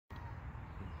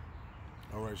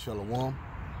All right, Shalom.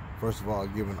 First of all,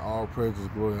 giving all praises,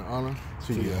 glory, and honor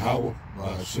to YAHAWAH,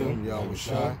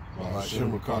 YAHAWASHI,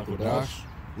 YAHAWASHI.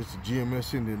 This is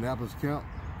GMS Indianapolis camp.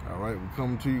 All right, we're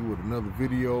coming to you with another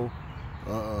video.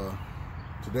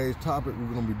 Today's topic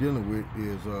we're going to be dealing with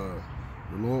is the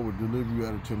Lord will deliver you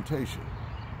out of temptation,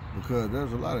 because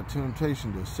there's a lot of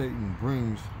temptation that Satan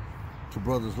brings to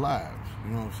brothers' lives.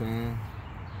 You know what I'm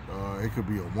saying? It could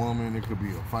be a woman, it could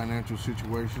be a financial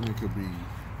situation, it could be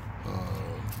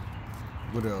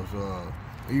what else?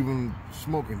 Even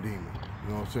smoking demon.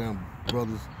 You know what I'm saying?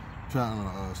 Brothers trying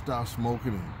to stop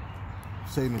smoking, and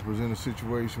Satan present a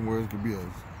situation where it could be a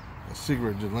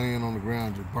cigarette just laying on the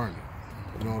ground, just burning.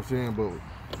 You know what I'm saying? But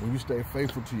when you stay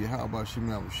faithful to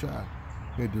YAHAWASHI,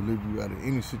 he'll deliver you out of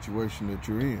any situation that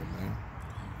you're in, man.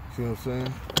 See what I'm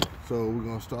saying? So we're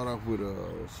gonna start off with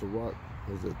Sirach,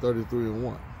 was it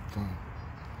 33:1?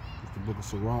 It's the book of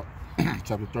Sirach,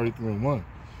 chapter 33:1.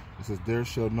 It says, "There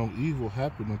shall no evil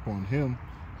happen upon him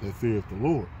that feareth the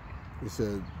Lord." It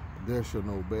said, "There shall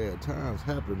no bad times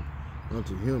happen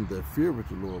unto him that feareth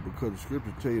the Lord," because the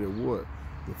scripture tell you that what?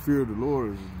 The fear of the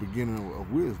Lord is the beginning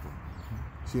of wisdom.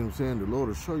 See what I'm saying? The Lord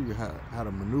will show you how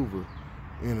to maneuver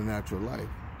in a natural life.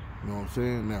 You know what I'm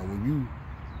saying? Now, when you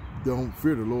don't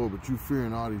fear the Lord, but you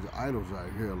fearing all these idols out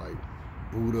here like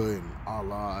Buddha and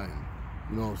Allah and,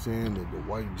 you know what I'm saying, the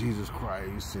white Jesus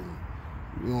Christ, and,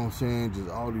 you know what I'm saying, just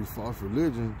all these false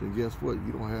religions, then guess what?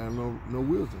 You don't have no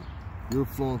wisdom. You're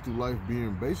flowing through life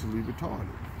being basically retarded.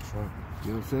 That's right.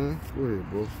 You know what I'm saying? Go ahead,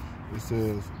 bro. It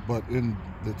says, but in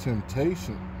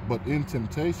temptation,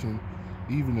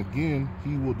 even again,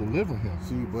 he will deliver him.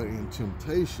 See, but in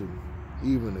temptation,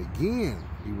 even again,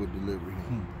 he will deliver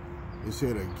him. It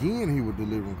said again he would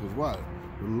deliver him, because why?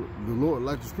 The Lord,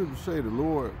 like the scripture say, the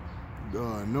Lord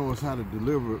knows how to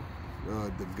deliver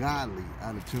the godly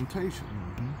out of temptation.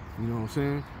 You know what I'm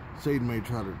saying? Satan may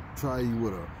try you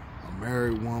with a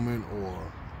married woman,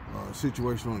 or a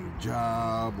situation on your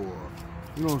job, or,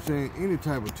 you know what I'm saying, any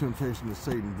type of temptation that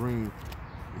Satan brings.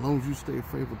 As long as you stay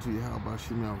faithful to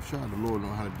YAHAWASHI, the Lord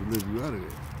knows how to deliver you out of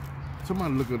it.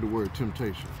 Somebody look at the word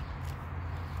temptation.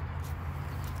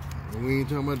 And we ain't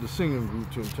talking about the singing group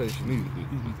Temptation either.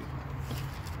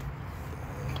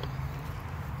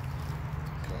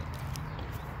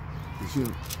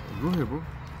 Go ahead, bro.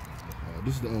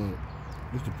 This is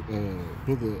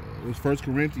book of, it's 1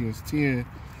 Corinthians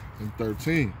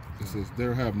 10:13. It says,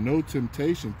 "There have no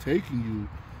temptation taking you,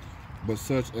 but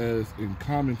such as in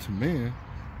common to man,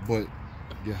 but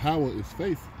YAHAWAH is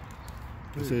faithful."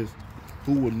 It says,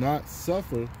 "Who will not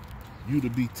suffer you to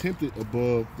be tempted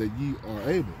above that ye are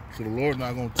able." So the Lord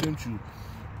not gonna tempt you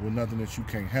with nothing that you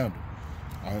can't handle.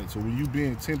 All right. So when you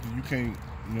being tempted, you can't.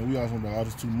 You know, we always want to, "Oh,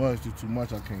 this too much.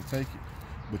 I can't take it."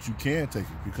 But you can take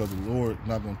it, because the Lord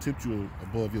not gonna tempt you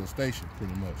above your station,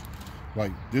 pretty much.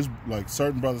 Like this, like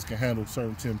certain brothers can handle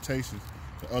certain temptations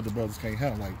that other brothers can't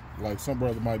handle. Like some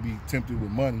brother might be tempted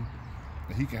with money,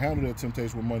 and he can handle that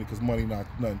temptation with money because money not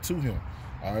nothing to him.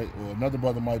 All right. Or another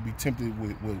brother might be tempted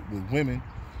with women.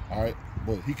 All right,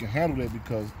 but he can handle that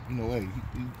because, you know, hey,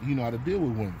 he know how to deal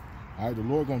with women. All right, the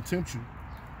Lord gonna tempt you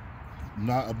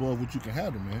not above what you can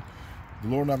handle, man. The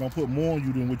Lord not gonna put more on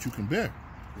you than what you can bear.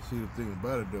 You see, the thing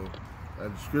about it though,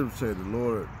 like the scripture said, the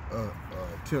Lord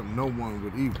tempt no one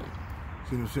with evil.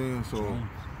 See what I'm saying?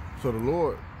 So the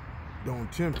Lord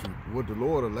don't tempt you. What the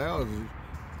Lord allows is,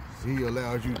 he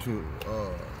allows you to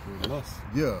Lust.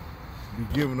 Yeah, be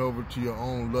given over to your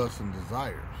own lusts and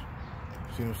desires.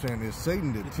 See what I'm saying? It's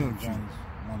Satan that tempts you.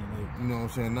 You know what I'm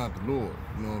saying? Not the Lord.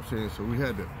 You know what I'm saying? So we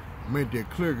had to make that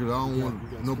clear, because I don't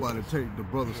want nobody to take the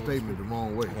brother's statement the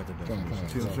wrong way. See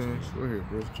what I'm saying? Go ahead,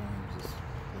 bro.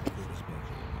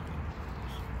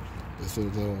 It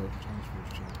says,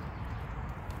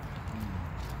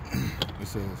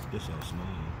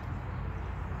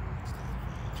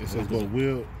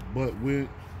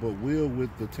 but will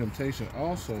with the temptation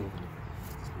also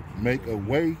make a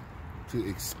way to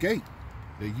escape,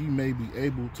 that ye may be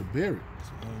able to bear it.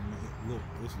 So, look,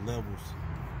 it's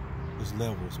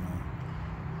levels, man.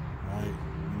 Right? You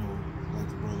know, like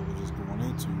the brother was just going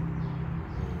into,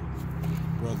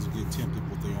 brothers get tempted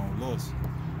with their own lust,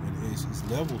 and it's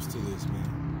levels to this, man.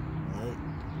 Right?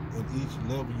 And each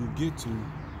level you get to,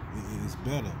 it is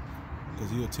better,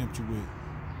 because he'll tempt you with,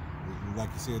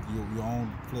 like you said, your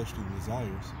own fleshly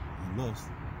desires and lust.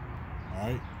 All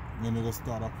right? And then it'll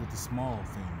start off with the small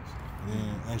things. And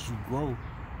then as you grow,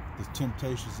 the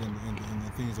temptations and the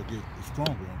things will get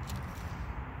stronger.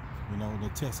 You know, the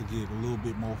tests will get a little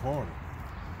bit more harder.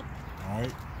 All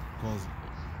right? Because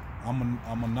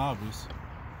I'm a novice.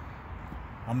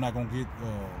 I'm not gonna get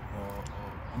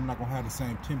I'm not gonna have the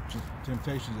same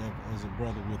temptations as a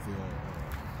brother with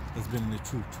that's been in the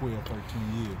truth 12, 13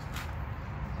 years.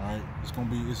 All right,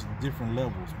 it's different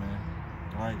levels, man.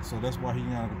 All right, so that's why he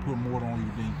got to put more on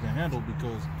you than you can handle,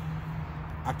 because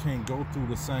I can't go through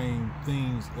the same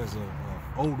things as a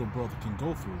older brother can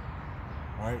go through.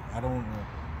 All right, I don't.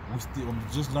 I'm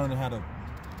just learning how to.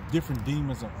 Different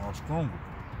demons are stronger.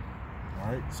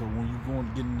 All right, so when you're going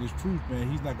to get in this truth, man,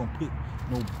 he's not gonna put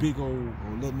no big old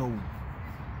or let no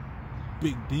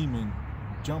big demon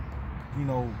jump, you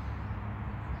know,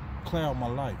 cloud my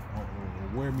life or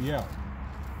wear me out.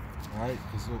 All right,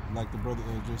 because like the brother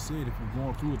just said, if you're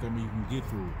going through it, that means you can get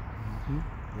through it. Mm-hmm.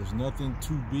 There's nothing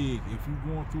too big. If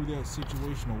you're going through that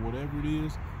situation or whatever it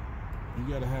is, you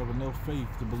got to have enough faith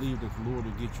to believe that the Lord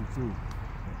will get you through.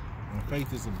 And faith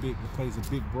plays a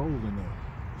big role in that.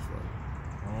 That's right.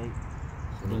 All right,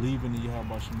 believing in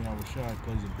YAHAWASHI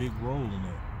plays a big role in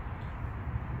that.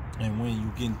 And when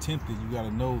you're getting tempted, you got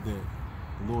to know that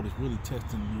the Lord is really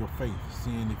testing your faith,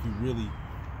 seeing if you really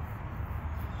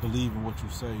believe in what you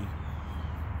say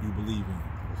you believe in.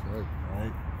 That's right. All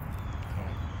right.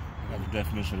 I have a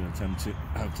definition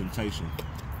of temptation: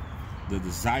 the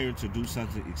desire to do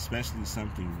something, especially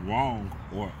something wrong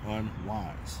or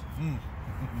unwise.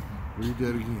 Read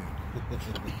that again.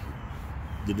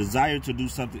 The desire to do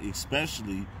something,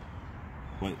 especially,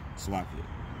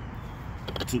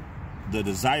 the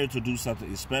desire to do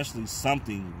something, especially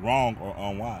something wrong or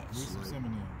unwise. Read some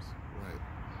synonyms. Right.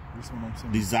 Read some of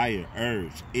them Desire,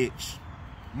 urge, itch.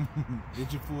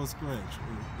 Itching for a scratch.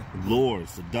 Lure,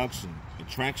 seduction,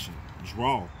 attraction,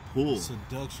 draw, pull.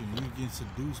 Seduction. You get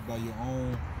seduced by your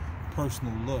own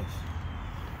personal lust.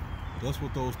 That's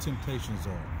what those temptations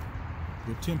are.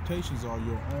 Your temptations are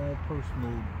your own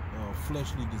personal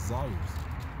fleshly desires.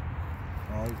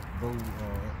 All right, bro.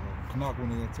 Canuck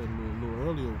went into a little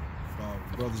earlier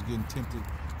about brothers getting tempted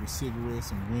with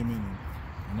cigarettes and women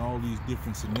and all these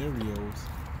different scenarios,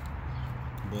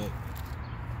 but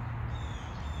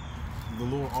the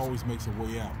Lord always makes a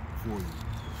way out for you.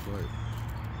 That's right.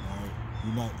 All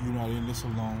right, you're not in this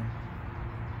alone.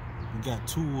 We got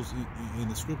tools in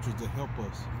the scriptures to help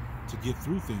us to get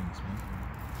through things, man.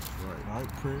 Right. All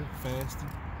right, prayer, fasting.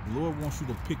 The Lord wants you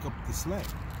to pick up the slack.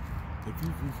 If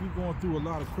you're going through a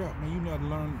lot of crap, man, you got to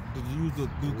learn to use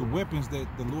the weapons that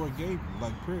the Lord gave you,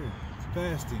 like prayer,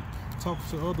 fasting, talk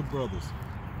to other brothers,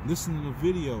 listen to the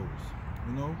videos,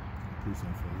 you know.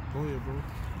 Go ahead, bro.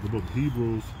 The book of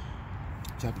Hebrews,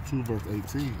 chapter 2, verse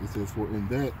 18, it says, "For in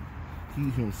that he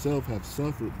himself hath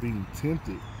suffered being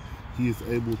tempted, he is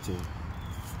able to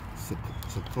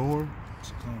succor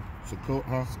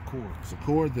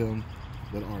them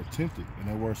that are tempted." And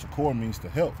that word succor means to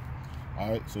help. All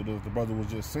right, so the brother was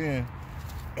just saying,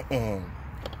 you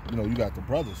know, you got the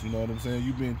brothers, you know what I'm saying?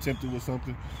 You being tempted with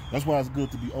something. That's why it's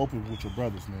good to be open with your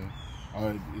brothers, man. All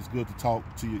right, it's good to talk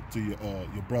to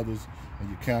your brothers and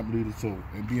your camp leaders,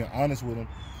 and being honest with them,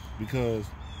 because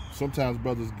sometimes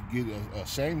brothers get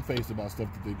shamefaced about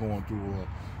stuff that they're going through, or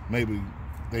maybe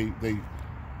they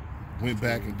went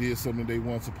back and did something they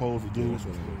weren't supposed to do.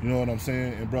 You know what I'm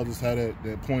saying? And brothers have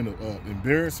that point of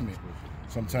embarrassment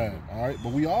sometimes. All right,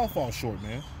 but we all fall short,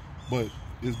 man. But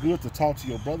it's good to talk to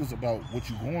your brothers about what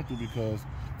you're going through, because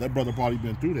that brother probably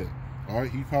been through that. All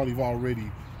right, he probably already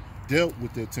dealt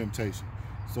with that temptation.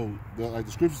 So, like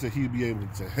the scripture said, he'd be able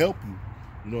to help you.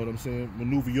 You know what I'm saying?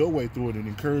 Maneuver your way through it and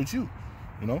encourage you.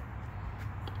 You know?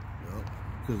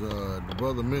 Because the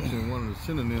brother mentioned one of the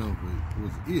synonyms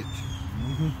was itch.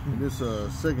 And this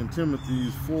 2 Timothy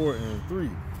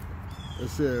 4:3. It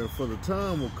said, "For the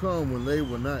time will come when they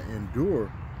will not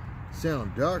endure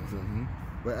sound doctrine,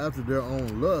 but after their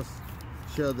own lust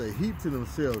shall they heap to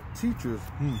themselves teachers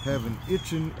having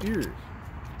itching ears."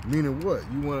 Meaning what?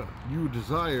 You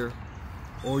desire,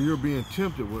 or you're being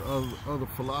tempted with other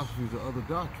philosophies or other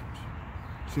doctrines.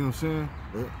 See what I'm saying?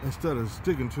 Instead of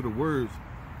sticking to the words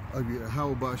of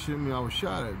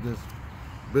YAHAWASHI that's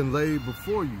been laid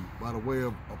before you by the way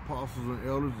of apostles and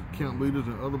elders and camp leaders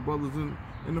and other brothers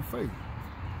in the faith.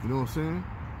 You know what I'm saying?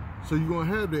 So you're going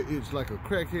to have that itch like a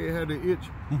crackhead had that itch.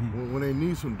 When they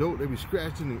need some dope, they be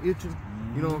scratching and itching.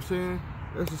 You know what I'm saying?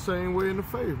 That's the same way in the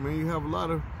faith, man. You have a lot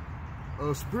of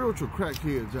spiritual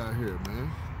crackheads out here,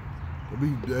 man.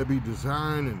 They be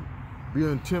desiring and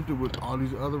being tempted with all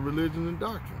these other religions and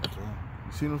doctrines.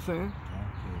 You see what I'm saying?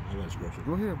 I got scripture.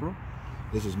 Go ahead, bro.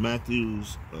 This is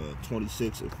Matthews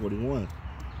 26:41.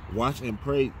 "Watch and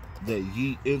pray that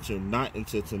ye enter not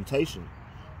into temptation.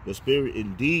 The spirit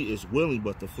indeed is willing,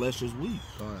 but the flesh is weak."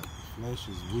 The flesh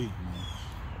is weak, man.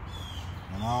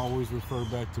 And I always refer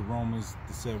back to Romans,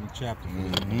 the 7th chapter.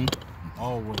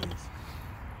 Always.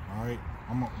 All right?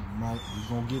 You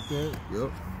gonna get there?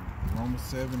 Yep. Romans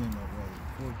 7 and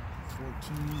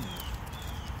 14.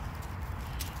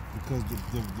 Because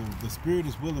the spirit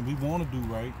is willing, we want to do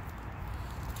right,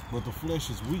 but the flesh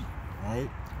is weak, right?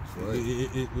 Right.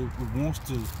 It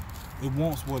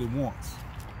wants what it wants.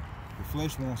 The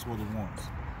flesh wants what it wants,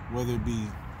 whether it be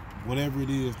whatever it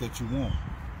is that you want.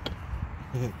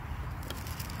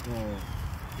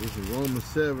 This is Romans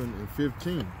 7 and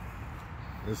 15.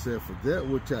 It said, for that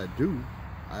which I do,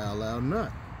 I allow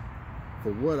not.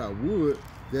 For what I would,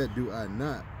 that do I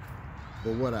not.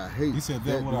 But what I hate, He said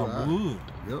that what I would.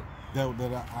 Yep.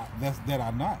 That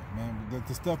I not, man.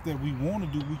 The stuff that we want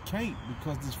to do, we can't,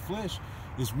 because this flesh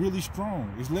is really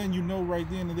strong. It's letting you know right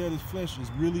then and there, this flesh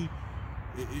is really,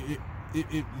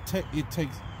 it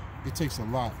takes a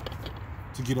lot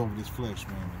to get over this flesh,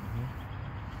 man.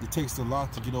 Mm-hmm. It takes a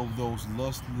lot to get over those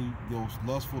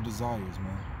lustful desires,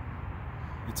 man.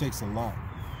 It takes a lot.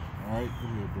 All right, go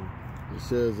ahead, bro. It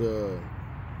says,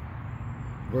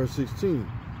 verse 16,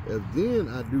 if then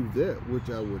I do that which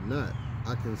I would not,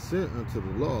 I consent unto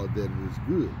the law that it is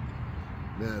good.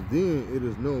 Now then it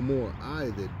is no more I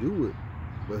that do it,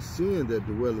 but sin that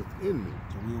dwelleth in me.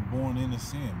 So we were born into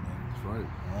sin, man. That's right.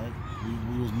 All right.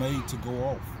 We was made to go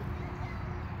off.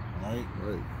 All right.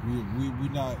 Right. We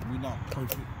not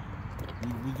perfect.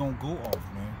 We gonna go off,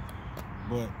 man.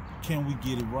 But can we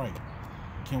get it right?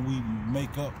 Can we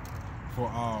make up for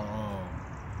our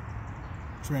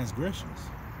transgressions?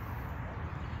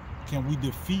 Can we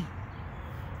defeat?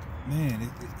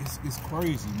 Man, it's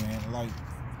crazy, man. Like,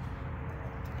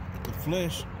 the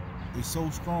flesh is so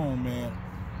strong, man.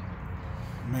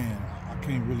 Man, I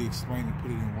can't really explain and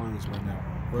put it in words right now.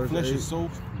 The flesh is so.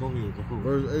 Go ahead.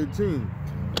 Verse 18.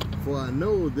 For I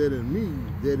know that in me,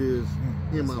 that is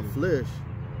in my flesh,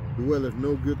 dwelleth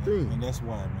no good thing. And that's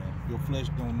why, man. Your flesh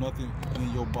don't nothing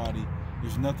in your body.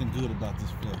 There's nothing good about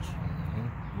this flesh.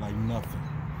 Like nothing.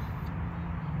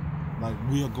 Like,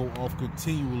 we'll go off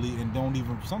continually and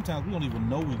sometimes we don't even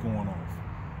know we're going off.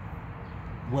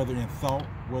 Whether in thought,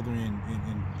 whether in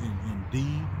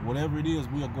deed, whatever it is,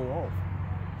 we'll go off.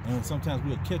 And sometimes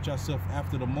we'll catch ourselves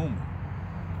after the moment.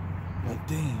 Like,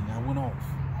 dang, I went off.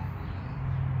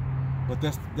 But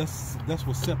that's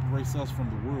what separates us from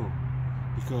the world.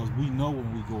 Because we know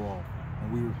when we go off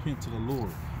and we repent to the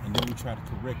Lord and then we try to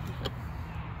correct it.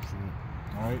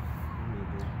 All right?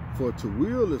 For to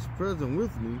will is present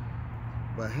with me,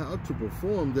 but how to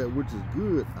perform that which is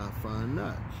good I find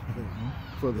not.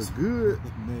 For the good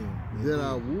that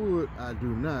I would I do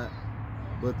not,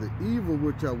 but the evil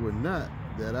which I would not,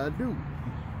 that I do.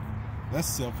 That's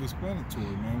self-explanatory,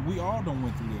 man. We all done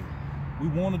went through that. We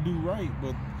want to do right,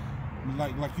 but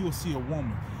like you'll see a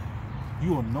woman,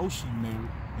 you will know she married,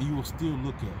 and you will still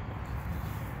look at her.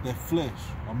 That flesh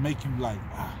will make you like,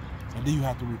 and then you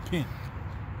have to repent.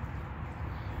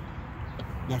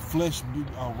 That flesh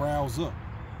rouse up.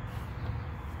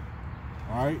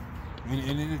 All right?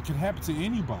 And it can happen to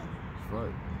anybody. That's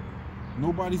right.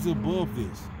 Nobody's above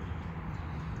this.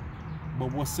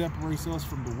 But what separates us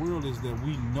from the world is that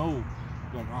we know,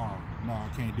 like, no, I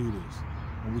can't do this.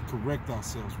 And we correct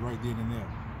ourselves right then and there.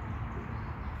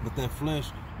 But that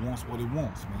flesh wants what it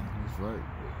wants, man. That's right.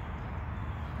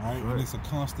 All right? Right. And it's a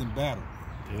constant battle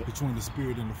between the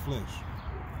spirit and the flesh.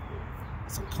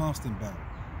 It's a constant battle.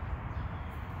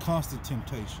 Constant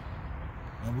temptation.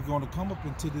 And we're going to come up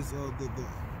into this, go ahead,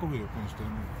 finish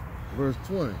that. Verse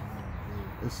 20.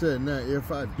 It said, now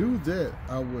if I do that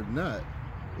I would not,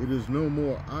 it is no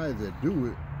more I that do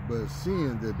it, but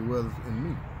sin that dwelleth in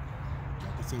me.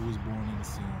 Like I said, we was born into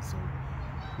sin, so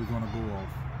we're going to go off.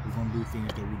 We're going to do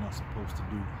things that we're not supposed to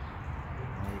do.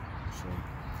 All right? So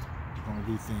we're going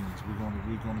to do things. We're going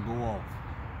to go off.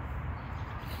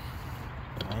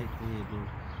 All right? Go ahead, bro.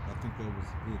 I think that was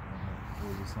it on that. Or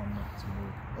was it something else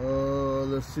more?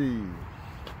 Let's see.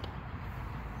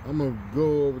 I'm going to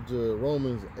go over to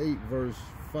Romans 8, verse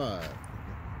 5.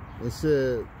 It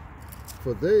said,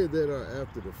 for they that are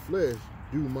after the flesh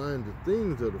do mind the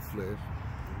things of the flesh.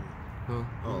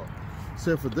 It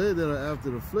said, for they that are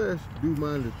after the flesh do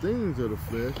mind the things of the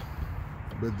flesh,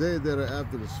 but they that are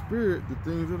after the spirit, the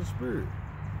things of the spirit.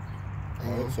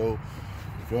 All right, so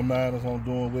if your mind is on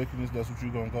doing wickedness, that's what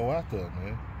you're going to go after,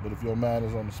 man. But if your mind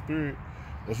is on the spirit,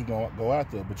 that's what you're going to go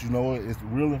after. But you know what? It's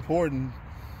real important,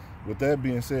 with that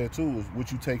being said, too, is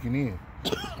what you taking in.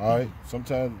 All right?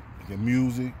 Sometimes your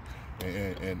music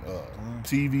and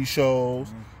TV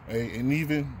shows and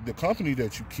even the company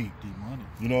that you keep. Demonic.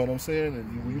 You know what I'm saying?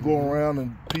 And when you go around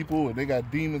and people, and they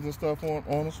got demons and stuff on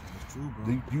them, That's true,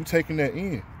 bro. you taking that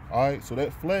in. All right, so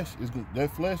that flesh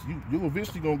you're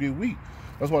eventually gonna get weak.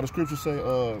 That's why the scriptures say,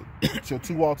 shall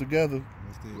two walk together,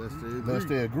 lest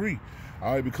they agree.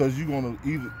 All right, because you're gonna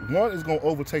either one is gonna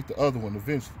overtake the other one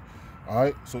eventually. All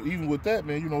right, so even with that,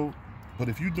 man, you know, but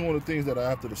if you're doing the things that are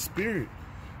after the spirit,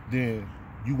 then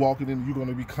you walking in, you're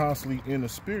gonna be constantly in the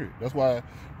spirit. That's why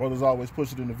brothers always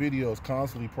push it in the videos: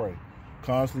 constantly pray,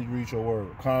 constantly read your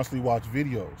word, constantly watch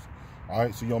videos. All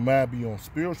right, so your mind be on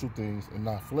spiritual things and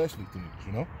not fleshly things,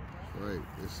 you know? Right.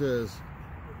 It says,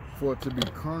 for to be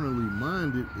carnally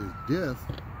minded is death,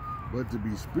 but to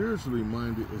be spiritually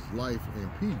minded is life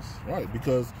and peace. Right,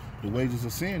 because the wages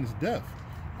of sin is death.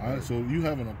 All right, so if you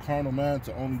having a carnal mind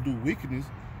to only do wickedness,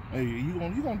 hey, you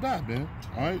gonna die, man.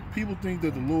 All right, people think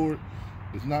that the Lord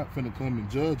is not finna come and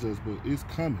judge us, but it's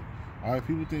coming. All right,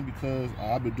 people think because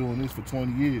I've been doing this for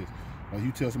 20 years. Like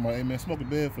you tell somebody, hey man, smoking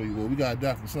bad for you. Well, we gotta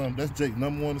die from something. That's Jake's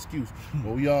 #1 excuse.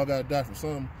 Well, we all gotta die from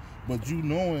something. But you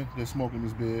knowing that smoking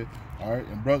is bad, all right,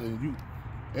 and brother, and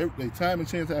every time and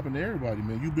chance happen to everybody,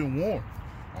 man. You've been warned,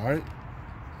 all right.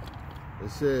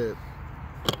 It said,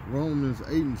 Romans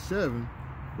 8:7,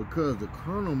 because the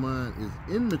carnal mind is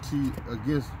enmity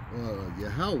against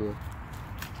Yahawah,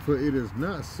 for it is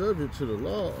not subject to the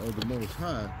law of the Most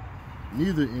High,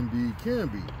 neither indeed can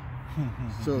be.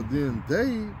 So then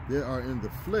they that are in the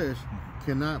flesh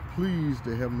cannot please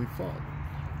the Heavenly Father.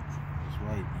 That's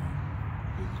right, man.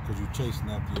 Because you're chasing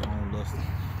after your own lust.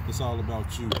 It's all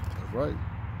about you. That's right.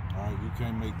 All right, you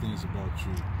can't make things about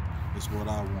you. It's what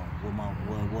I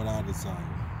want, what I desire.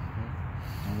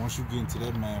 And once you get into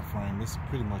that mind frame, it's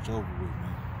pretty much over with,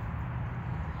 man.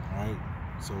 All right.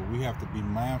 So we have to be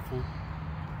mindful,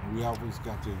 and we always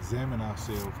got to examine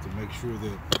ourselves to make sure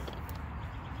that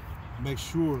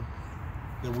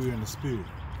we're in the spirit.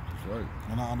 That's right.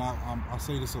 And I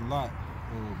say this a lot.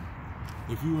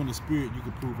 If you're in the spirit, you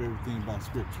can prove everything by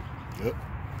scripture. Yep.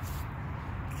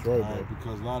 That's right, right?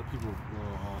 Because a lot of people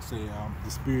say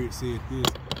the spirit said this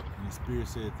and the spirit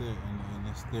said that, and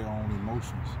it's their own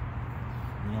emotions.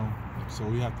 You know, so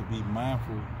we have to be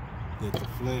mindful that the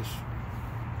flesh,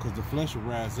 because the flesh will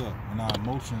rise up, and our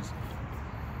emotions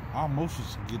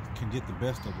can get the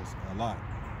best of us a lot.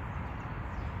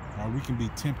 We can be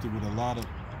tempted with a lot of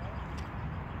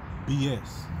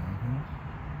BS.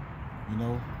 You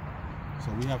know,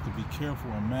 so we have to be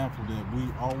careful and mindful that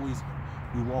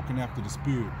we're walking after the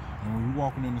spirit, and when you're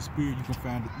walking in the spirit, you can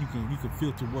find it. You can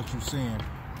filter what you're saying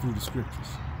through the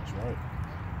scriptures. That's right.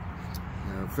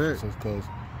 Yeah, in fact, because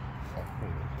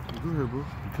go ahead, bro.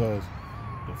 Because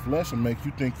the flesh will make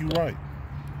you think you're right.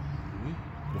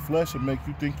 The flesh will make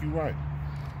you think you're right.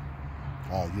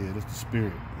 Oh yeah, that's the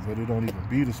spirit. But it don't even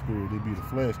be the spirit, it be the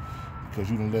flesh,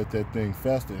 because you done let that thing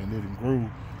fester and it done grew.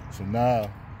 So now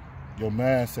your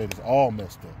mindset is all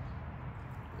messed up.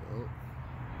 Yep.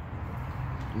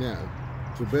 Now,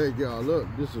 to back y'all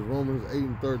up, this is Romans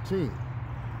 8:13.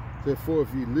 Therefore,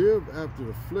 if ye live after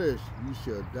the flesh, ye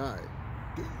shall die.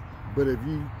 But if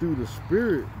ye through the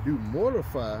spirit do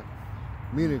mortify,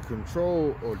 meaning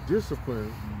control or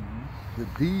discipline, the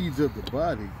deeds of the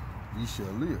body, ye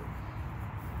shall live.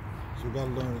 So you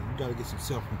gotta learn. You gotta get some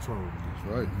self-control. That's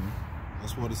right.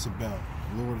 That's what it's about.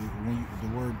 Lord,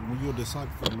 when you're a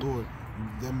disciple for the Lord,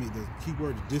 that means the key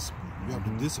word is discipline. You have to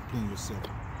discipline yourself.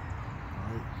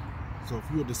 All right. So if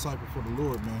you're a disciple for the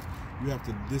Lord, man, you have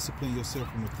to discipline yourself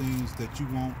from the things that you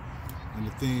want and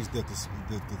the things that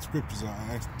the scriptures are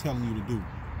actually telling you to do.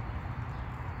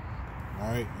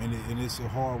 All right, and it's a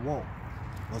hard walk.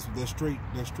 That straight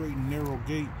and narrow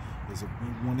gate is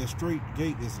that straight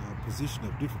gate is a position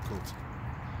of difficulty.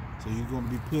 So you're going to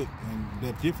be put, and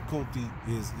that difficulty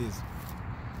is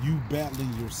you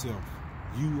battling yourself,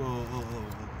 you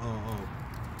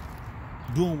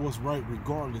doing what's right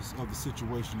regardless of the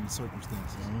situation and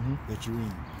circumstances that you're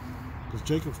in. Because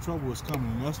Jacob's trouble is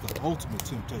coming, and that's the ultimate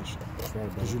temptation.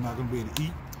 Because you're not going to be able to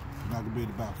eat, you're not going to be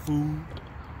able to buy food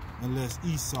unless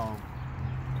Esau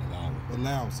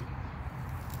allows it.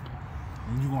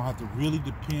 And you're going to have to really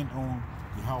depend on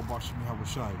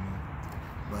YAHAWASHI, man.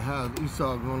 But how is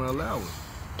Esau going to allow it?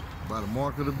 By the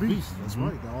mark of the beast. That's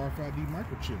right, the RFID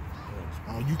microchip.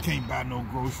 You can't buy no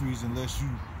groceries unless you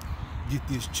get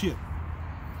this chip.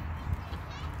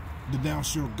 The thou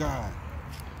shalt guide.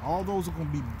 All those are going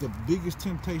to be the biggest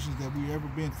temptations that we've ever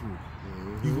been through.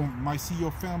 You might see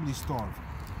your family starving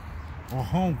or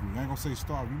hungry. I ain't going to say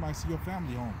starving. You might see your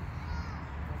family hungry.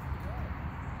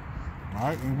 All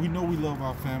right, and we know we love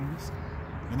our families,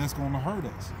 and that's going to hurt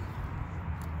us.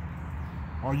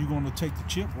 Are you going to take the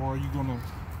chip, or are you going to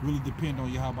really depend on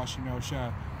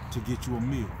YAHAWASHI to get you a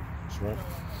meal? That's right.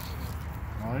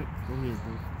 All right, go ahead,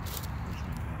 bro.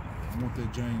 I want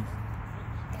that James.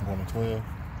 1:12.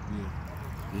 Yeah.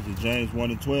 This is James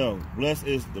 1:12. Blessed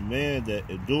is the man that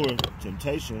endureth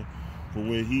temptation, for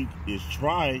when he is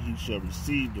tried, he shall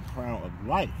receive the crown of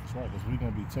life. That's right, because we're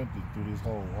going to be tempted through this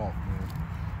whole walk, man.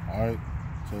 All right?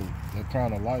 So that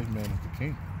crown of life, man, is the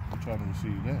kingdom. We're trying to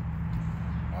receive that.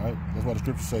 All right? That's why the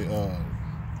scriptures say,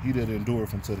 he that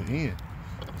endureth unto the end,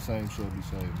 the same shall be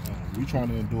saved, man. We trying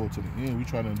to endure to the end. We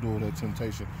trying to endure that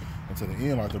temptation until the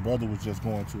end, like the brother was just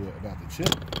going to about the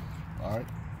chip. All right?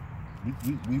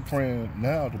 We praying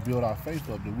now to build our faith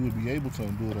up that we'll be able to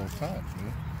endure those times,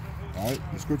 man. All right,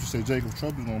 the scripture say Jacob's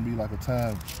trouble is gonna be like a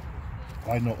time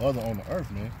like no other on the earth,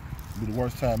 man. It'll be the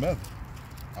worst time ever.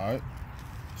 All right,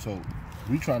 so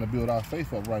we trying to build our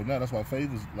faith up right now. That's why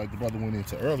faith is, like the brother went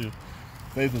into earlier,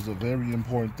 faith is a very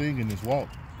important thing in this walk,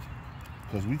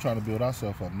 because we trying to build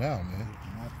ourselves up now, man.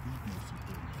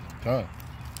 God,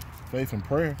 faith and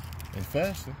prayer and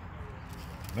fasting,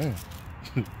 man.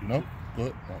 You know, go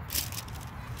ahead.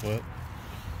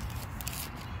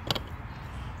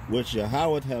 Which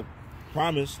Yahawah have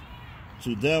promised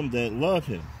to them that love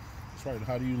him. That's right.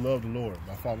 How do you love the Lord?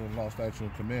 By following the law, statutes,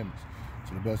 and commandments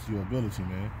to the best of your ability,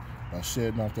 man. By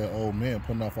shedding off that old man,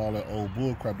 putting off all that old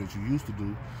bull crap that you used to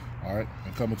do, all right,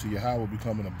 and coming to Yahawah,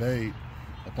 becoming a babe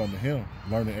up under him,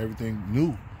 learning everything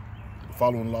new,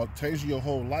 following the law, changing your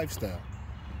whole lifestyle,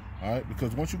 all right?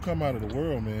 Because once you come out of the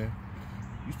world, man,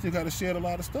 you still got to shed a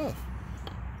lot of stuff.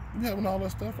 You having all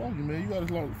that stuff on you, man. You got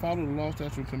to follow the law,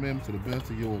 statutes, and commandments to the best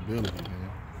of your ability, man.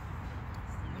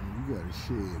 You got to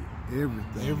shed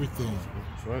everything. Everything.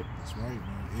 That's right. That's right,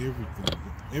 man. Everything.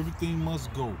 Everything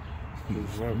must go.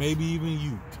 That's right. Maybe even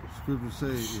you. Scripture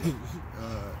says,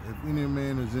 if any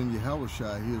man is in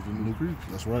YAHAWASHI, he is a new creature.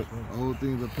 That's right. Old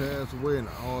things are passed away and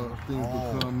all things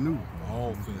become new.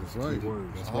 All things. That's right.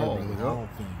 That's all, right, brother. all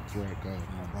things. That's right, God.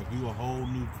 Like you a whole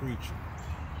new creature.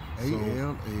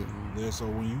 A-L-A. Yeah, so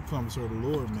when you come to serve the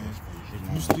Lord, man,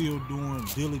 if you still doing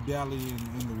dilly-dally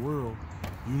in the world,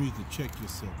 you need to check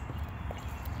yourself.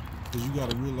 Because you got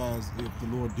to realize if the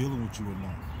Lord dealing with you or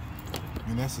not.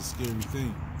 And that's a scary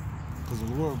thing. Because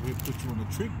the Lord will put you in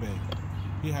a trick bag.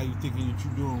 He how you thinking that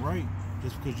you're doing right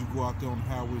just because you go out there on the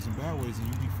highways and byways and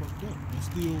you be fucked up. You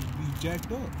still be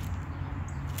jacked up.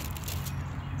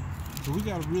 So we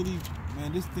got to really,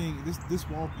 man, this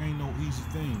walk ain't no easy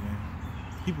thing, man.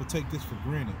 People take this for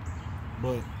granted.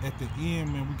 But at the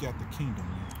end, man, we got the kingdom,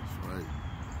 man. That's right.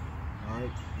 All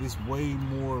right? It's way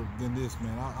more than this,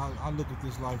 man. I look at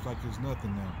this life like it's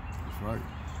nothing now. That's right.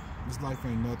 This life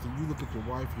ain't nothing. You look at your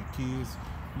wife, your kids,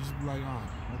 you just be like,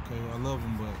 okay, I love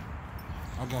them, but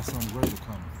I got something greater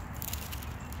coming.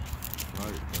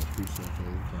 Right.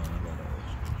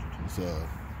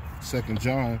 It's 2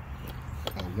 John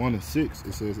 1:6.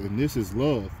 It says, and this is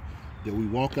love, that we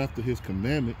walk after his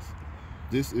commandments.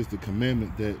 This is the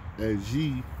commandment that as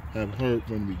ye have heard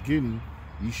from the beginning,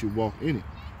 ye should walk in it.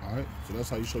 All right? So that's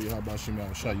how you show you how about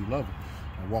YAHAWASHI, you love him.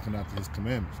 And walking after his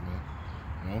commandments, man.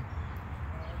 You know?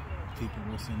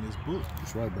 Keeping what's in this book.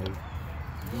 That's right, brother.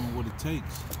 Doing what it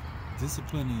takes.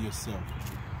 Disciplining yourself.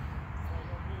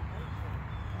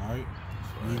 All right?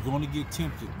 You're going to get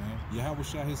tempted, man.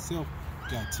 YAHAWASHI himself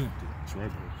got tempted. That's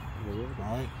right, brother.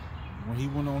 All right? When he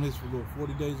went on his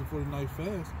 40 days and 40 night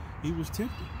fast, he was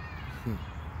tempted.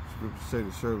 Scripture say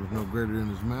the servant is no greater than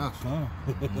his master.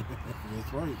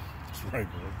 That's right. That's right,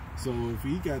 bro. So if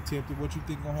he got tempted, what you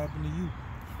think gonna happen to you?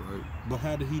 That's right. But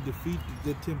how did he defeat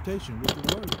the temptation? With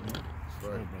the word, man. That's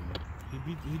right, brother.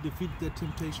 He defeated that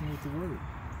temptation with the word.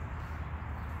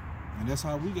 And that's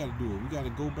how we got to do it. We got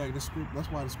to go back to script. That's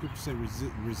why the scripture say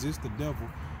resist the devil,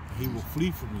 and he will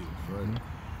flee from you. That's right.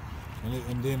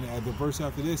 And then the verse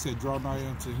after that said, draw nigh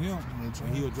unto him,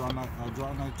 and he'll draw nigh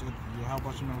to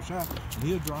YAHAWASHI, and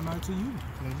he'll draw nigh to you.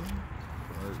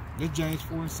 Right. That's James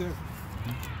 4:7.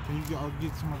 Can you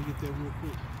get somebody to get that real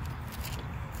quick?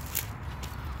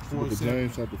 4:7.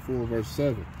 James chapter 4, verse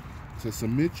 7. It says,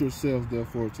 submit yourselves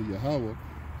therefore to Yahawah,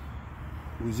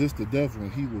 resist the devil,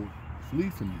 and he will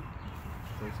flee from you.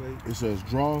 It says,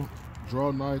 draw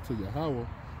nigh to Yahawah,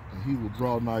 and he will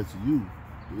draw nigh to you.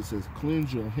 It says,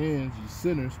 cleanse your hands, ye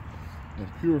sinners, and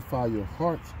purify your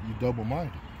hearts, ye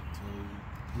double-minded. So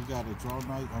we got to draw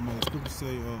nigh. I mean, the scriptures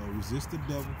say, resist the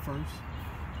devil first.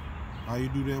 How you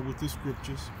do that with the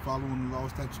scriptures, following the law,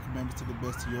 statutes, commandments to the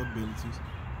best of your abilities.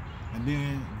 And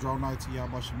then draw nigh to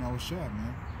YAHAWASHI,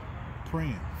 man.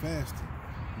 Praying, fasting,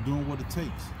 doing what it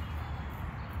takes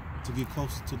to get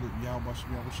closer to the YAHAWASHI,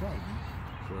 man. That's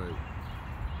right.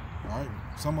 All right.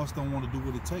 Some of us don't want to do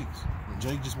what it takes.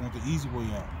 Jake just want the easy way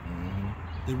out.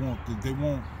 They want the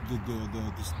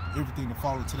everything to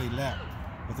fall into their lap,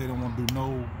 but they don't want to do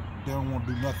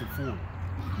nothing for it.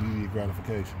 Immediate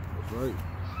gratification. That's right.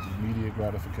 Immediate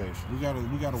gratification. We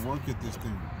gotta work at this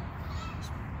thing.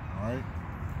 All right.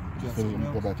 Let me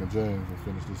go back to James and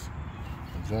finish this.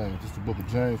 In James, this is the book of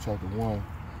James, chapter 1,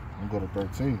 and go to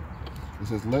 13. It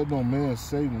says, "Let no man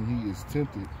say when he is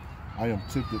tempted, I am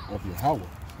tempted of Yahawah."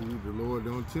 See, the Lord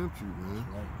don't tempt you, man.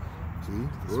 Right.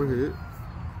 See, go ahead.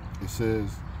 It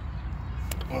says,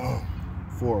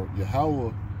 "For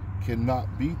Yahawah cannot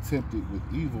be tempted with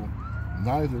evil,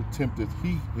 neither tempteth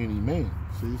he any man."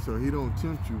 See, so he don't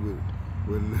tempt you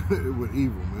with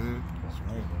evil, man. That's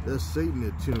right. That's Satan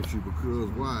that tempts you because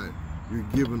why? You're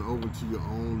given over to your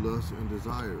own lusts and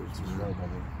desires. That's Man. right,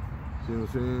 brother. See what I'm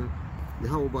saying?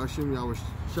 YAHAWASHI,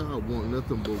 YAHAWASHI want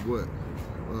nothing but what?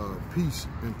 Peace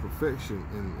and perfection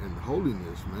and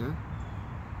holiness, man.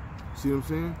 See what I'm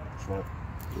saying? That's right.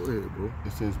 Go ahead, bro.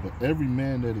 It says, "But every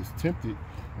man that is tempted,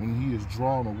 when he is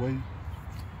drawn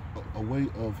away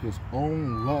of his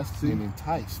own lust and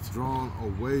enticed." Drawn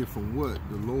away from what?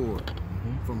 The Lord.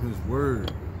 From his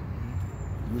word.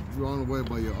 You're drawn away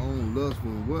by your own lust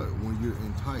when what? When you're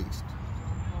enticed.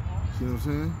 See what I'm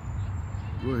saying?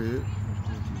 Go ahead.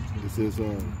 It says,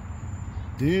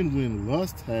 "Then when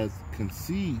lust has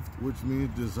conceived," Which means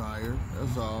desire.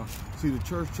 That's all. See, the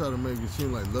church try to make it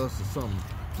seem like lust is something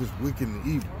just wicked and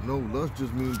evil. No, lust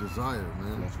just means desire,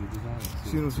 man. that's what desire.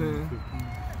 See what I'm saying?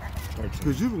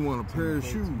 Because you can want a pair of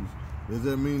shoes. Does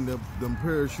that mean that them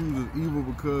pair of shoes is evil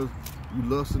because you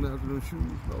lusting after them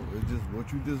shoes? No, it's just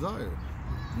what you desire.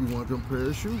 You want them pair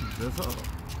of shoes. That's all.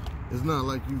 It's not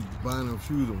like you buying them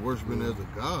shoes and worshiping as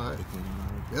a god.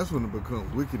 That's when it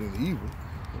becomes wicked and evil.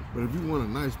 But if you want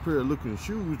a nice pair of looking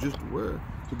shoes just to wear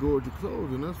to go with your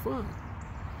clothes, then that's fine.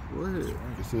 Go ahead.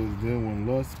 It says, "Then when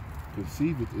lust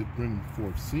conceiveth, it bringeth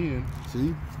forth sin."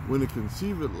 See, when it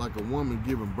conceiveth like a woman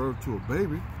giving birth to a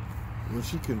baby, when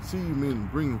she conceived meaning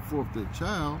bringing forth that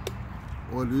child,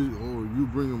 or you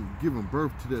giving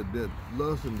birth to that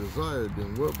lust and desire,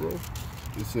 then what, bro?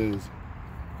 It says,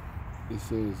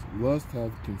 "Lust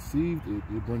hath conceived,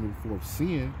 it bringeth forth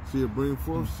sin." See, it bring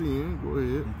forth sin. Go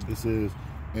ahead. It says,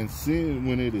 "And sin,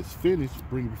 when it is finished,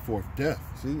 bringeth forth death."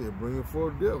 See, it bring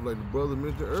forth death, like the brother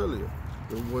mentioned earlier.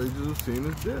 The wages of sin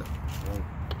is death. Right.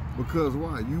 Because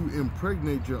why? You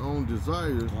impregnate your own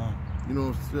desires, you know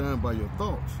what I'm saying, by your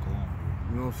thoughts.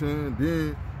 You know what I'm saying?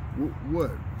 Then,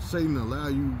 what? Satan allow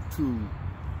you to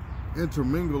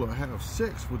intermingle or have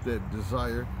sex with that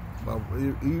desire,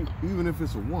 even if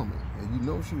it's a woman, and you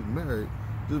know she's married,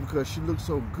 just because she looks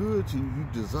so good to you, you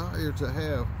desire to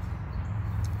have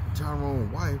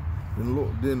Tyrone's wife,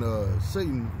 then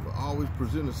Satan will always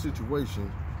present a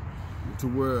situation to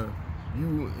where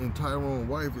you and Tyrone's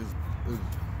wife is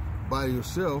by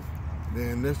yourself.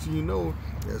 Then next thing you know,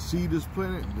 that seed is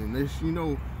planted. Then next thing you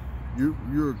know,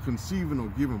 you're conceiving or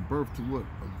giving birth to what?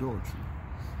 Adultery.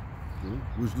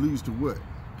 Which leads to what?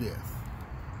 Death.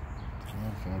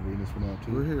 Can I read this one out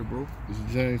too? Go ahead, bro. This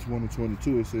is James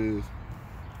 1:22. It says,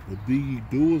 "But be ye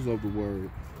doers of the word,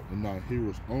 and not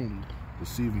hearers only,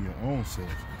 deceiving your own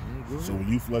selves." So when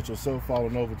you let yourself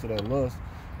falling over to that lust,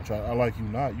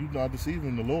 you're not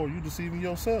deceiving the Lord, you're deceiving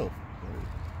yourself.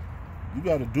 You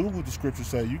got to do what the scripture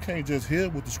say. You can't just hear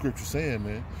what the scripture saying,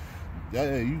 man.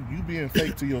 You being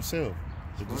fake to yourself.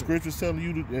 If the scripture's telling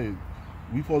you that,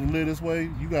 we supposed to live this way,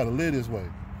 you got to live this way.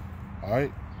 All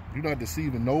right? You're not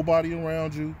deceiving nobody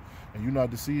around you, and you're not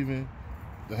deceiving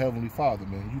the Heavenly Father,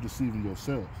 man. You're deceiving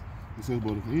yourself. It says,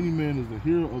 "But if any man is a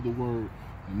hearer of the word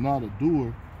and not a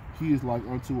doer, he is like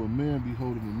unto a man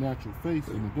beholding the natural face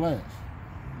in the glass."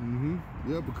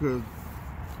 Yeah, because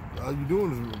all you're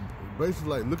doing is basically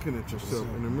like looking at yourself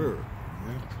in the mirror.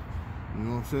 Yeah. You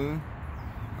know what I'm saying?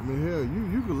 I mean, hell,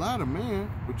 you can lie to man,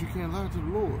 but you can't lie to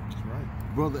the Lord. That's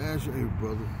right. Brother asks you, "Hey,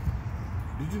 brother,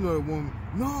 did you know that woman?"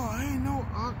 "No, I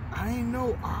ain't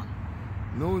know.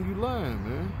 Knowing you lying,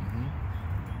 man.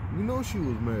 You know she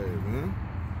was married, man.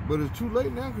 But it's too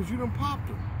late now because you done popped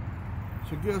her.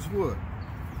 So guess what?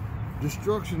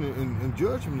 Destruction and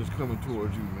judgment is coming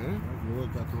towards you, man. The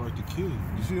Lord got the right to kill you.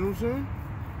 You see what I'm saying?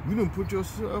 You done put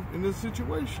yourself in this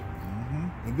situation.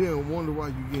 And then wonder why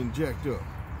you getting jacked up.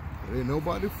 It ain't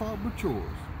nobody fault but yours.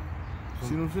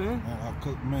 See what I'm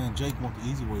saying? Man, Jake want the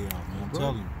easy way out, man. I'm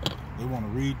telling you. They want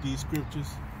to read these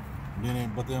scriptures,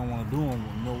 but they don't want to do them.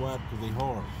 You know why? Because they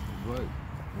hard. Right.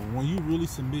 Well, when you really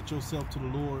submit yourself to the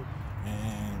Lord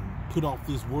and put off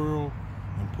this world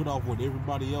and put off what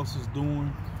everybody else is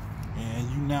doing, and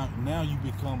you now you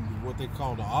become what they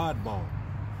call the oddball.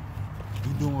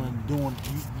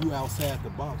 You outside the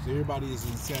box. Everybody is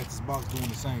inside this box doing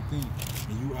the same thing,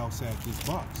 and you outside this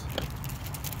box.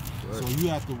 Right. So you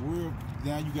have to worry.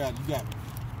 Now you got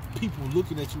people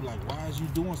looking at you like, why is you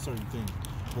doing certain things?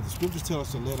 But the scriptures tell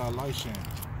us to let our light shine.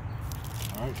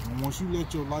 All right. And once you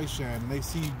let your light shine, and they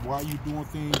see why you're doing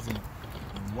things and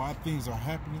why things are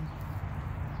happening,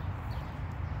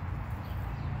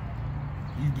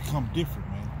 you become different,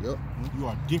 man. Yep. You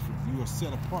are different. You are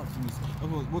set apart from this.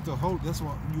 That's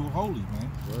what you're holy,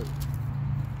 man. Right.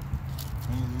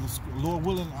 And Lord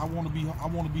willing, I want to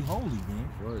be holy, man.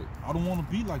 Right. I don't want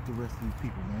to be like the rest of these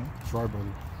people, man. That's right,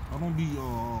 brother. I don't be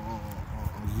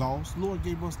lost. Lord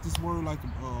gave us this word, like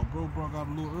bro brought out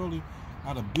a little earlier.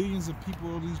 Out of billions of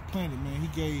people on this planet, man, he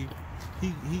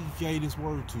gave this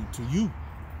word to you.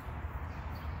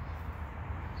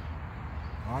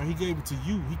 All right, he gave it to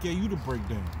you. He gave you the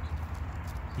breakdown.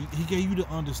 He gave you the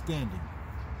understanding.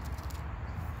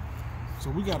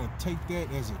 So we gotta take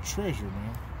that as a treasure,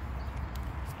 man.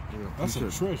 Yeah, That's a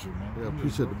treasure, man. Yeah, I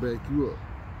appreciate to back you up.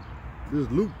 This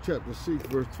is Luke chapter 6,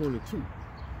 verse 22.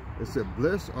 It said,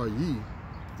 "Blessed are ye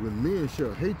when men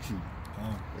shall hate you,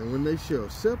 and when they shall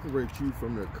separate you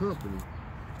from their company,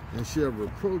 and shall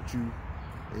reproach you,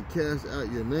 and cast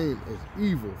out your name as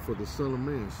evil for the Son of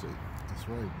Man's sake." That's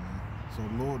right, man. So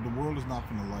Lord, the world is not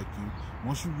gonna like you.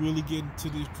 Once you really get into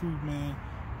this truth, man,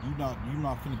 you're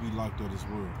not gonna be liked of this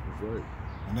world. That's right.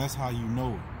 And that's how you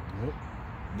know it. Yep.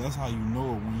 That's how you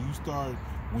know it.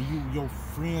 When your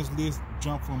friends list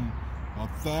jump from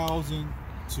 1,000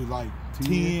 to like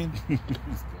 10.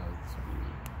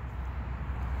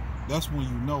 That's when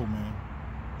you know, man.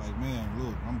 Like, man,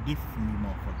 look, I'm different from you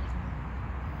motherfuckers,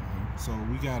 man. So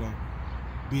we gotta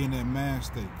be in that mind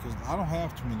state, because I don't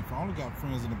have too many. I only got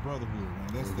friends in the brotherhood, man.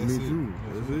 That's Me it. too.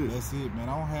 That's it, man.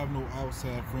 I don't have no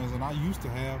outside friends, and I used to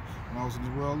have, when I was in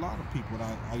the world, a lot of people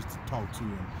that I used to talk to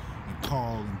and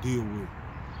call and deal with.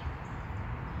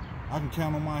 I can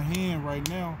count on my hand right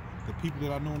now the people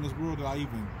that I know in this world that I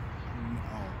even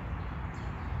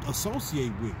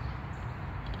associate with.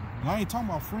 And I ain't talking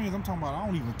about friends. I'm talking about I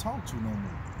don't even talk to no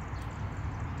more.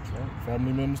 That's right.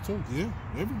 Family members too. Yeah,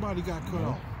 everybody got cut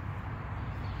off.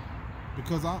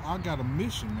 Because I got a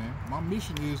mission, man. My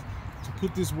mission is to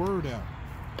put this word out.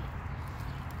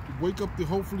 To wake up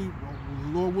hopefully,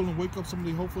 Lord willing, wake up some of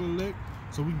the hopeful elect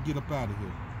so we can get up out of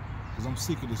here. Because I'm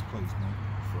sick of this place, man.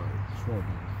 That's right,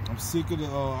 man. I'm sick of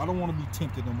I don't want to be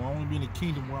tempted no more. I want to be in a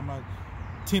kingdom where I'm not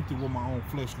tempted with my own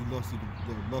fleshly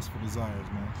lustful desires,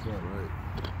 man. That's right.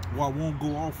 Where I won't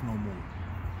go off no more.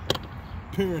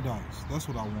 Paradise. That's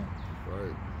what I want.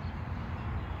 Right.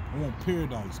 I want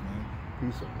paradise, man.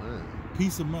 Peace of mind.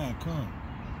 Peace of mind, come.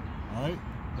 All right?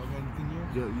 Y'all got anything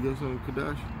else? You got something,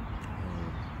 Kadash?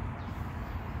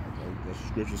 The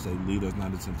scripture say, "Lead us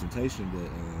not into temptation, but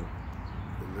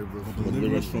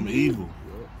Deliver us from evil."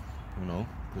 Yep. You know,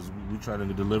 because we try to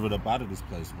deliver it up out of this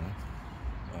place, man.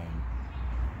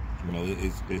 You know,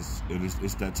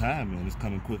 it's that time, man. It's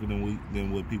coming quicker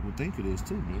than what people think it is,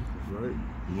 too, man. That's right.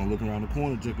 You're gonna look around the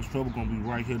corner, Jacob's trouble gonna be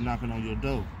right here knocking on your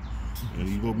door, and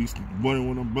you gonna be wondering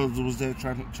when them brothers was there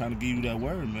trying to give you that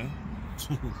word, man.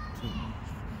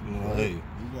 You know, hey,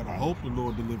 we gotta hope the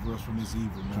Lord deliver us from this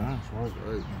evil, man. That's right.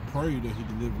 Right. And pray that He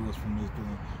deliver us from this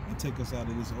thing and take us out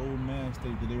of this old man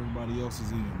state that everybody else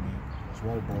is in, man. That's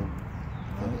right,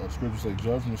 bro. Scripture say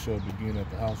judgment shall begin at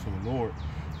the house of the Lord.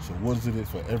 So what is it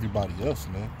for everybody else,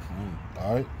 man?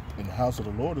 All right? And the house of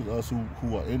the Lord is us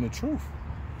who are in the truth.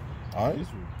 All right?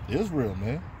 Israel,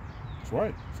 man. That's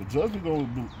right. So judgment going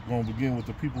to begin with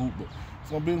the people it's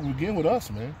going to begin with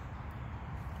us, man.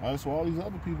 All right? So all these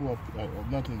other people are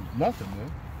nothing,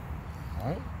 man. All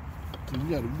right? So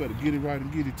we better get it right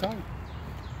and get it tight.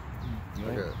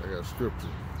 I got scripture.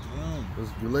 This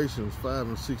is Galatians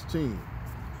 5:16.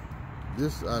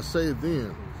 This I say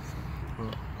then.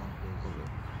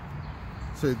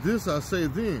 Say this I say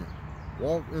then,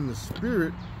 walk in the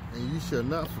spirit, and ye shall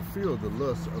not fulfill the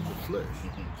lust of the flesh.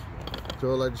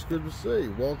 So like the scriptures say,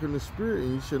 walk in the spirit,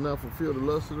 and ye shall not fulfill the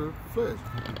lust of the flesh.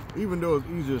 Even though it's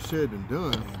easier said than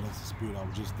done. Man, that's the spirit. I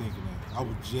was just thinking that. I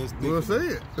was just thinking Well, say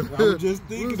it. I was just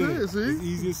thinking Well, that. say it, see? It's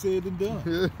easier said than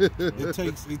done.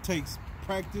 It takes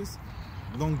practice,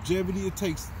 longevity. It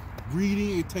takes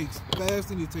reading. It takes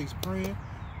fasting. It takes praying.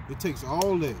 It takes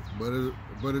all that.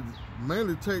 But it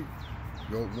mainly takes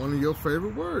one of your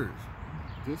favorite words.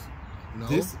 This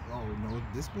was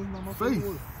not my favorite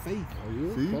word. Faith.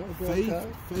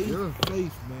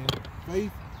 Faith, man.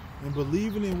 Faith and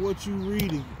believing in what you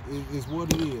reading is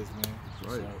what it is, man.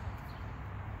 That's right.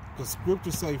 Because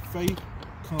scripture say faith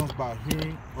comes by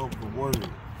hearing of the word.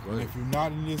 Right. And if you're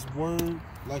not in this word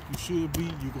like you should be,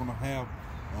 you're gonna have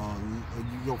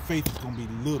your faith is gonna be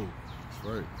little. That's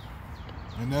right.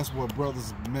 And that's what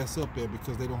brothers mess up at,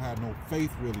 because they don't have no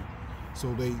faith really.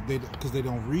 So because they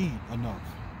don't read enough.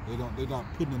 They're not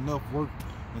putting enough work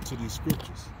into these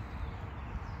scriptures.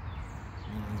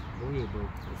 Go ahead, bro.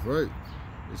 That's right.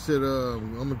 It said,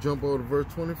 I'm going to jump over to verse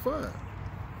 25.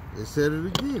 It said it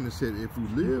again. It said, if we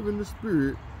live in the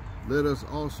Spirit, let us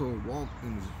also walk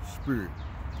in the Spirit.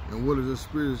 And what is the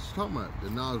Spirit talking about? The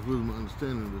knowledge, wisdom, and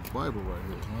understanding of this Bible right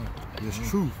here. This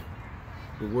truth.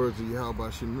 The words of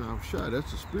YAHAWASHI,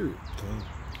 that's the Spirit.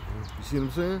 You see what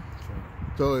I'm saying?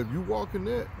 So if you walk in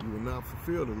that, you will not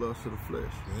fulfill the lust of the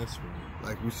flesh. That's right.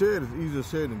 Like we said, it's easier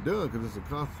said than done because it's a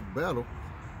constant battle.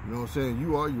 You know what I'm saying?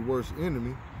 You are your worst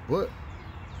enemy. But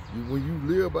when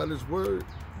you live by this word,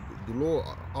 the Lord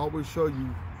always show you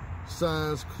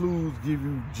signs, clues, give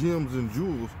you gems and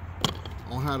jewels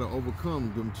on how to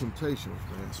overcome them temptations,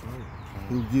 man. That's right.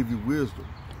 He'll give you wisdom.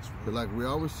 That's right. But like we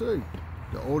always say,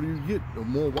 the older you get, the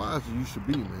more wiser you should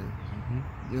be, man.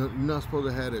 You know, you're not supposed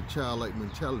to have that childlike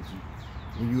mentality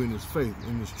when you're in this faith,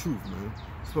 in this truth, man.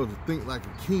 You're supposed to think like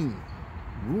a king,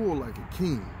 rule like a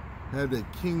king, have that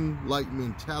king-like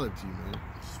mentality, man.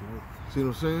 That's right. See what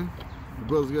I'm saying? The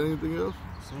brothers got anything else?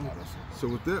 That's it. So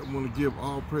with that, I want to give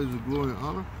all praise and glory and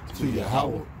honor to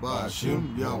Yahawah,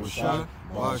 Ba'ashem, Yahawashi,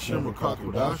 Ba'ashem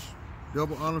Rakakwadash.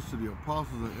 Double honors to the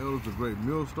apostles and elders of Great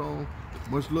Millstone.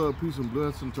 Much love, peace, and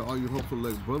blessing to all you hopeful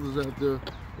elect brothers out there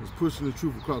that's pushing the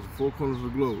truth across the four corners of the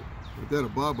globe. With that,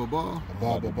 Abba,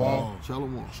 Shalom.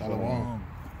 Shalom. Shalom.